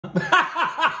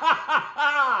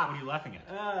What are you laughing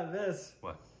at? This.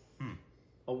 What?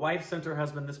 A wife sent her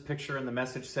husband this picture and the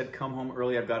message said, "Come home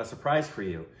early, I've got a surprise for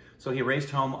you." So he raced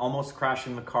home, almost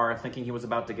crashing the car, thinking he was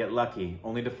about to get lucky,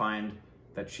 only to find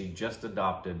that she just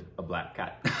adopted a black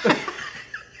cat.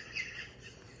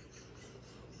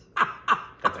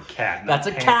 That's a cat. That's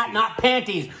a cat, not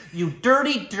panties. You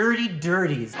dirty, dirty,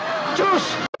 dirties.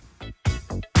 Juice!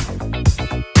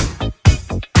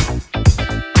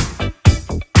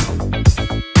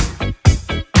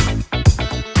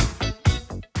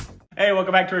 Hey,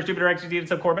 welcome back to our Stupid Rex.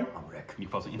 What's up, Corbin? I'm Rick. You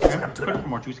follow us on Instagram, Twitter for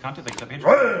more juicy content. Thanks, Page.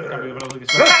 Also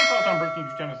on Breaking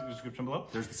channel in the description below.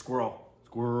 There's the squirrel.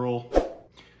 Squirrel.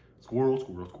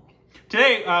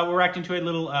 Today, we're reacting to a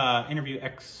little interview.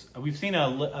 We've seen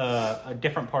a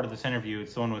different part of this interview.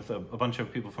 It's the one with a bunch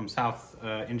of people from South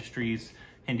Industries,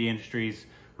 Hindi Industries.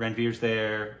 Ranveer's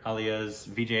there, alias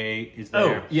Vijay is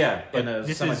there. Oh, yeah, in a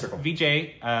this semicircle. is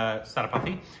Vijay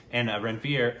Sethupathi and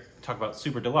Ranveer talk about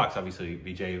Super Deluxe. Obviously,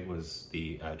 Vijay was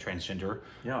the transgender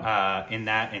in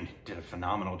that and did a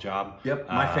phenomenal job. Yep,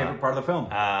 my favorite part of the film.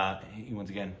 Once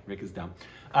again, Rick is dumb.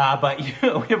 But we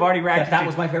have already reacted. That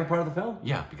was my favorite part of the film?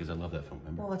 Yeah, because I love that film,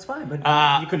 remember? Well, that's fine, but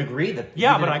you can agree that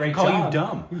yeah, but I can call you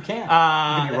dumb. You can't. You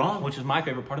can be wrong. Which is my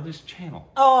favorite part of this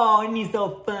channel. Oh, and he's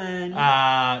so fun.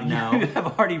 No. You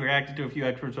have already reacted to a few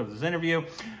excerpts of this interview.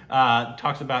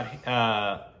 Talks about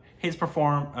his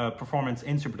performance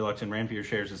in Super Deluxe, and Ranveer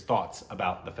shares his thoughts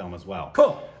about the film as well.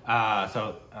 Cool. Where is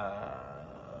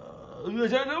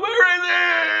it? I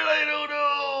don't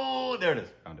know. There it is.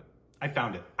 Found it. I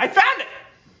found it.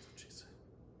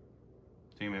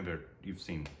 So you remember, you've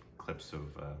seen clips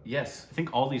of... yes. I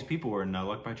think all these people were in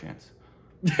Luck by Chance.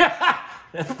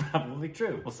 That's probably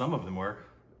true. Well, some of them were.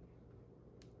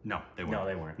 No, they weren't. No,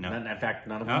 they weren't. No. In fact,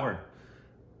 none of them were.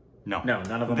 No. No,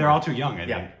 none of them They're were. all too young, I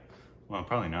think. Well,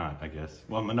 probably not, I guess.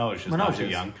 Well, Manoj is not too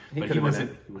young. But he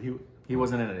wasn't... He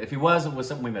wasn't in it. If he was, it was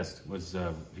something we missed. Was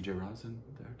Vijay Rajan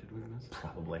there? Did we miss?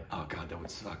 Probably. Oh, God, that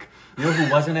would suck. You know who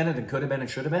wasn't in it and could have been and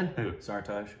should have been? Who?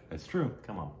 Sartaj. That's true.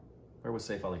 Come on. Where was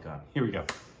Saif Ali Khan? Here we go.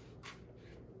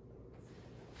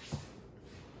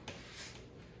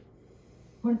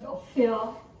 Of fear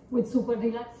with Super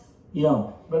Deluxe?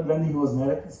 Yeah, but when he was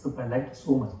narrating script, I liked it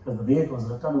so much because the way it was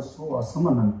written was so awesome,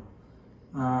 and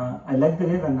I liked the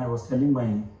way when I was telling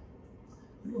in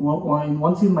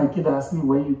one scene my kid asked me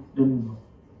why you didn't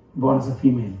born as a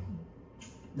female.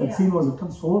 That scene was written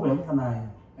so well, and I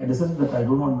decided that I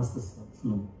don't want to miss this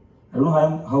film. I don't know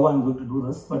how I'm going to do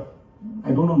this, but I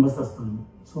don't want to miss this film.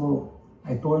 So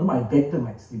I told him, I begged him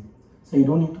actually, so you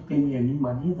don't need to pay me any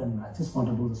money, then I just want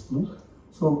to do this film.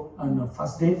 So on the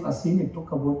first scene, it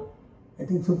took about, I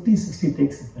think 50-60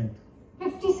 takes it went.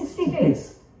 50-60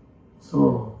 takes?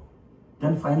 So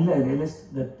then finally I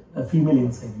realized that a female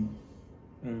inside me.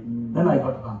 Then I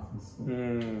got confidence.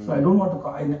 So I don't want to,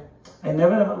 I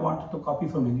never ever wanted to copy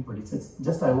from anybody. It's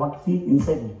just I want to feel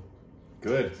inside me.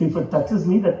 Good. So if it touches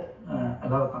me, that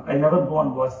I never go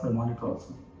and watch the monitor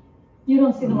also. You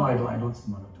don't see the monitor? No, I don't see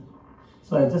the monitor.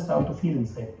 So I just have to feel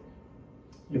inside.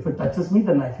 If it touches me,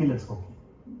 then I feel it's okay.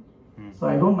 So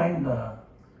I don't mind,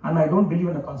 and I don't believe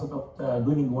in the concept of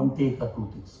doing one take or two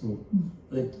takes. So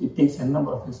it takes a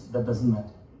number of takes, that doesn't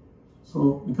matter.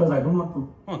 So because I don't want to...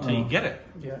 Well, until you get it.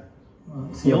 Yeah.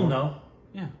 You'll know.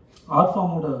 Yeah. Art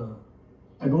form would,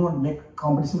 I don't want to make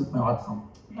competition with my art form.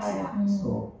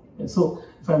 So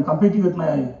if I'm competing with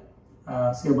my,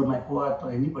 say about my co-art or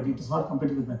anybody, it is not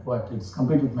competing with my co-art, it's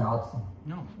competing with my art form.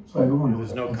 No. So I don't want There's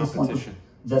to... no I just competition.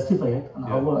 Want to justify it and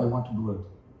how I want to do it,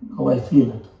 how I feel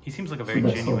it. He seems like a very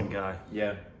genuine guy.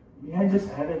 Yeah. May I just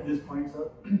add at this point, sir?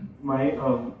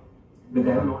 The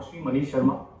guy who launched me, Manish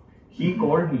Sharma, he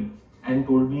called me and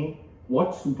told me,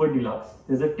 watch Super Deluxe.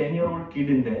 There's a 10-year-old kid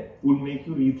in there who will make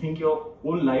you rethink your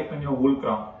whole life and your whole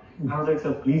craft. And I was like,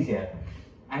 sir, please, yeah.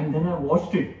 And then I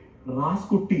watched it. Ras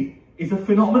Kutti is a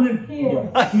phenomenon.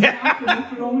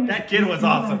 Phenomenon. That kid was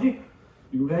awesome. Magic.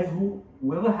 You guys,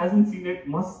 whoever hasn't seen it,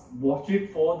 must watch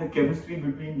it for the chemistry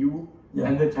between you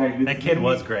and the child. That kid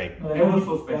was great. It was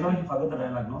so special. I don't forget the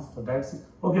dialogue, no? So that's it.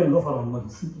 Okay, we'll go for one more.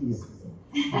 Please.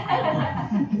 He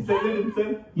said it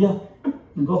himself. Yeah,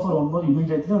 we go for one more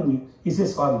immediately and he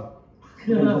says sorry.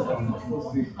 He's very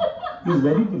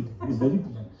good. He's very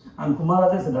good. And Kumar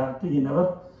as a director, he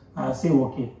never say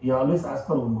okay. He always asks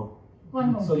for one more.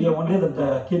 One more. So yeah, one day that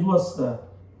the kid was,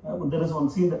 there is one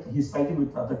scene that he's fighting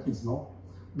with other kids, no?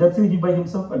 That's it, he by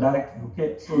himself directing,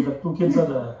 okay? So the two kids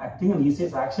are acting and he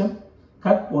says action,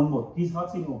 cut, one more. He's not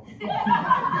saying okay.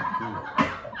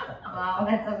 Wow,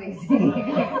 that's amazing.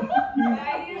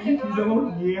 He's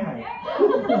about yay high.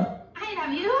 I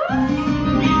love you.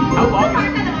 How long?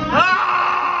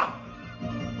 Ah!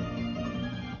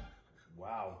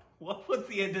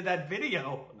 the end of that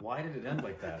video. Why did it end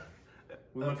like that?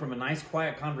 We went from a nice,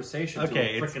 quiet conversation to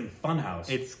Okay, a freaking funhouse.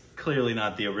 It's clearly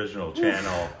not the original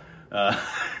channel.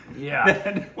 Yeah.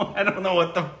 I don't know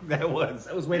what that was.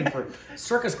 I was waiting for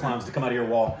circus clowns to come out of your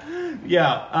wall.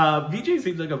 Yeah, Vijay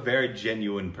seems like a very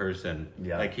genuine person.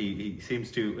 Yeah. Like he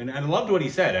seems to, and I loved what he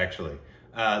said actually.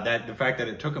 That the fact that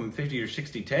it took him 50 or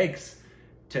 60 takes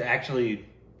to actually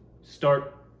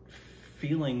start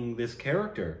feeling this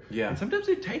character. Yeah. And sometimes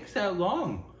it takes that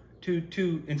long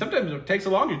and sometimes it takes a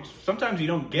long. Sometimes you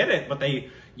don't get it, but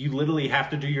you literally have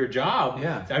to do your job.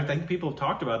 Yeah. I think people have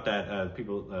talked about that.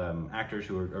 Actors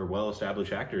who are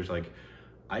well-established actors, like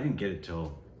I didn't get it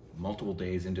till multiple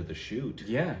days into the shoot.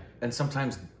 Yeah, and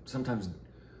sometimes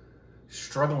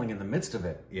struggling in the midst of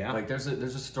it. Yeah. Like there's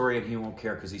a story, and he won't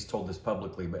care because he's told this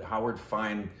publicly, but Howard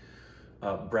Fine,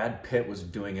 Brad Pitt was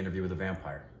doing Interview with a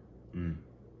Vampire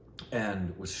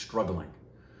and was struggling.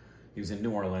 He was in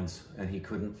New Orleans and he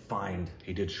couldn't find.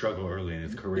 He did struggle early in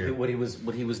his career. What he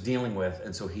was dealing with,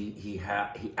 and so he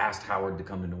asked Howard to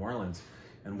come to New Orleans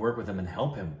and work with him and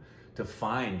help him to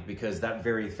find, because that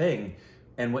very thing,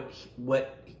 and what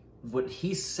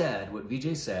he said, what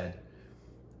Vijay said,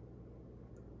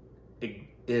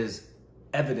 is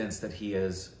evidence that he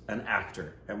is an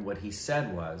actor. And what he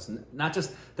said was, not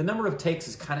just, the number of takes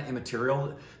is kind of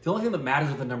immaterial. The only thing that matters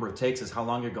with the number of takes is how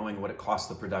long you're going and what it costs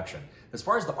the production. As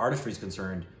far as the artistry is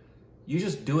concerned, you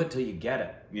just do it till you get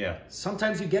it. Yeah.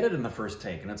 Sometimes you get it in the first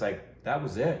take and it's like, that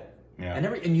was it. Yeah.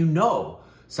 And you know,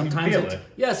 sometimes you feel it.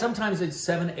 Yeah, sometimes it's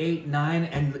 7, 8, 9,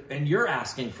 and you're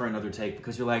asking for another take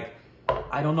because you're like,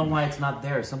 I don't know why it's not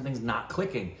there. Something's not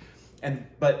clicking.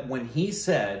 But when he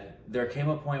said, there came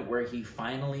a point where he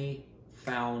finally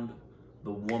found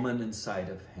the woman inside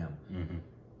of him. Mm-hmm.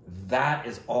 That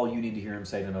is all you need to hear him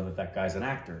say to know that that guy's an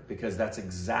actor, because that's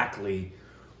exactly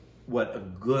what a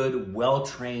good,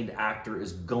 well-trained actor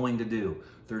is going to do.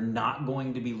 They're not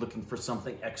going to be looking for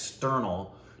something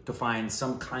external to find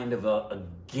some kind of a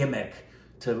gimmick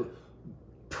to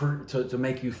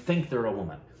make you think they're a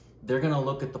woman. They're going to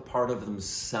look at the part of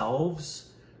themselves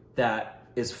that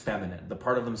is feminine, the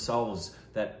part of themselves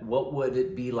that, what would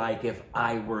it be like if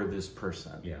I were this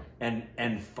person? Yeah.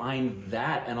 And find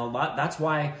that. And that's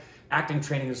why acting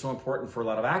training is so important for a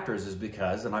lot of actors, is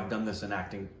because, and I've done this in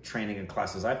acting training and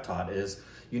classes I've taught, is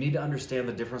you need to understand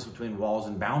the difference between walls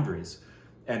and boundaries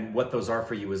and what those are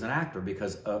for you as an actor,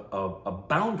 because a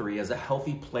boundary is a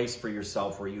healthy place for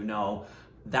yourself where you know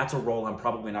that's a role I'm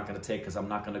probably not going to take because I'm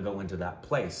not going to go into that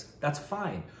place. That's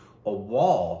fine. A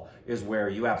wall is where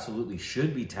you absolutely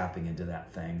should be tapping into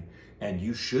that thing and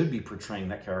you should be portraying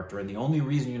that character. And the only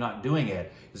reason you're not doing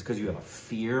it is because you have a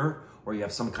fear or you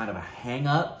have some kind of a hang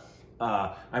up.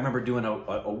 I remember doing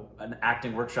an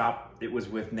acting workshop. It was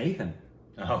with Nathan.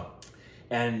 Oh.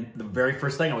 And the very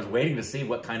first thing, I was waiting to see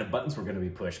what kind of buttons were going to be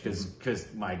pushed because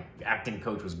my acting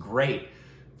coach was great.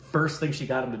 First thing she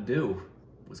got him to do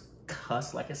was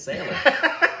cuss like a sailor.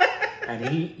 And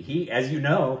he, as you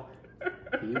know,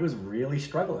 he was really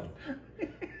struggling.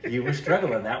 He was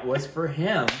struggling. That was for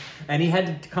him. And he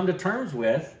had to come to terms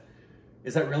with,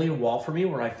 is that really a wall for me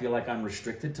where I feel like I'm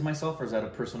restricted to myself, or is that a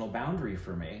personal boundary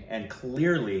for me? And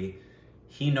clearly,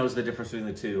 he knows the difference between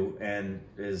the two, and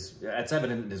that's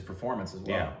evident in his performance as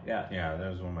well. Yeah, that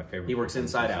was one of my favorite. He works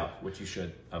inside out, which you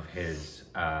should. Of his,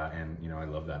 and I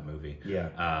love that movie. Yeah.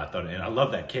 And I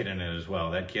love that kid in it as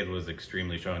well. That kid was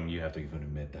extremely strong. You have to even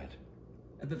admit that.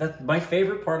 That's my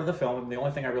favorite part of the film, and the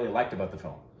only thing I really liked about the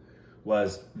film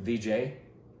was Vijay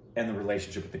and the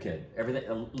relationship with the kid.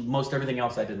 Most everything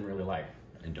else I didn't really like.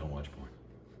 And don't watch porn.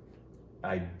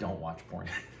 I don't watch porn.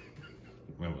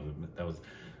 That was,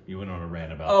 you went on a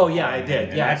rant about. Oh yeah, I did.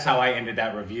 And yeah, that's how I ended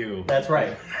that review. That's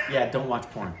right. Yeah, don't watch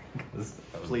porn.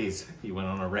 Please. You went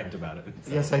on a rant about it.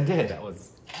 So yes, I did.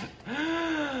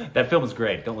 That film is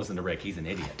great. Don't listen to Rick. He's an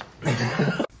idiot.